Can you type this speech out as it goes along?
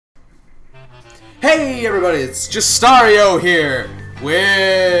Hey everybody, it's Justario here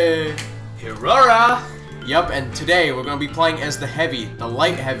with Herora. Yep, and today we're going to be playing as the heavy, the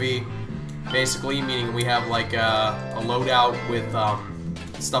light heavy, basically, meaning we have like a loadout with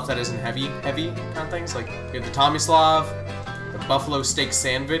stuff that isn't heavy kind of things. Like we have the Tomislav, the buffalo steak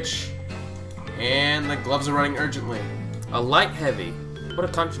sandwich, and the gloves are running urgently. A light heavy. What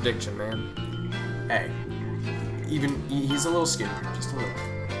a contradiction, man. Hey, even he's a little skinnier, just a little.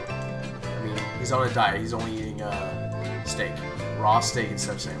 I mean, he's on a diet. He's only eating steak, raw steak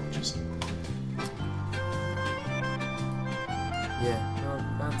instead of sandwiches. Yeah, well,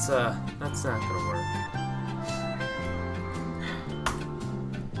 that's not gonna work.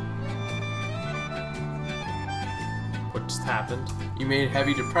 What just happened? You made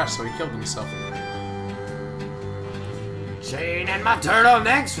Heavy depressed, so he killed himself. Chain and my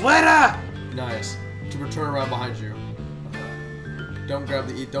turtleneck sweater. Nice. To turn around behind you. Don't grab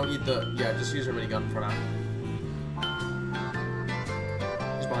the don't eat the just use your minigun for now.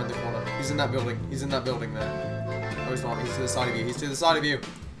 He's behind the corner. He's in that building. He's in that building there. Oh, he's not. He's to the side of you. He's to the side of you.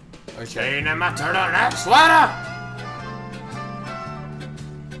 Oh, Chain and my turtleneck sweater.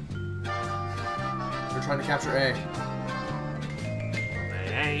 We're trying to capture A.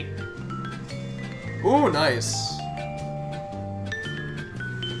 They ain't. Ooh, nice.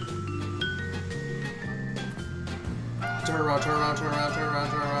 Turn around, turn around, turn around, turn around,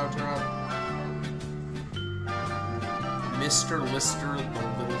 turn around, turn around. Mr. Lister,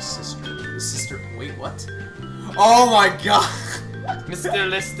 the little sister. The sister. Wait, what? Oh my god! Mr.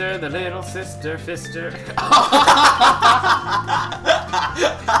 Lister, the little sister, fister.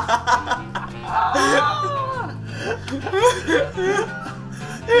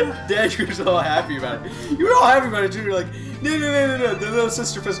 Dad, you were so happy about it. You were all happy about it too. You're like, no, the little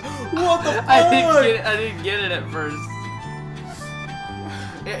sister fist. What the fuck? I didn't get it at first.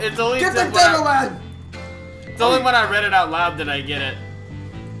 It's only Get the devil man! It's only when I read it out loud that I get it.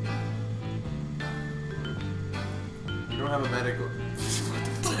 You don't have a medical.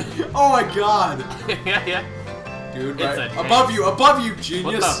 Oh my god! Yeah. Dude, It's right a above you,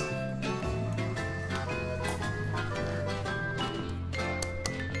 genius! What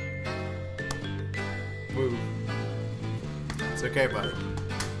Move. It's okay, buddy.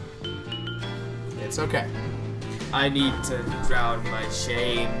 It's okay. I need to drown my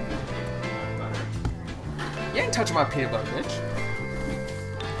shame. You ain't touching my peanut butter, bitch.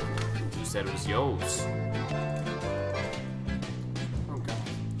 You said it was yours. Oh god.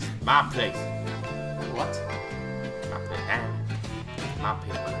 My place. What? My place. My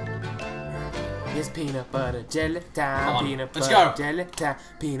peanut butter. It's peanut butter jelly time. Peanut Let's butter go. jelly time.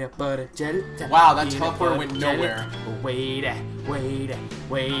 Peanut butter jelly time. Wow, that Peanut teleporter butter went jelly nowhere. time. Wait.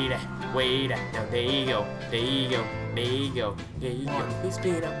 Now there you go. There you go. It's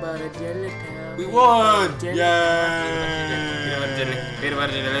peanut butter jelly time. We won! Jelly Yay! Peanut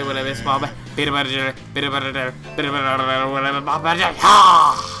butter jelly, whatever, small bit. Peanut butter jelly, peanut butter jelly, whatever,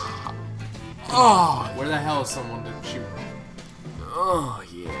 Oh, where the hell is someone to shoot? Oh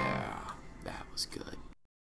yeah, that was good.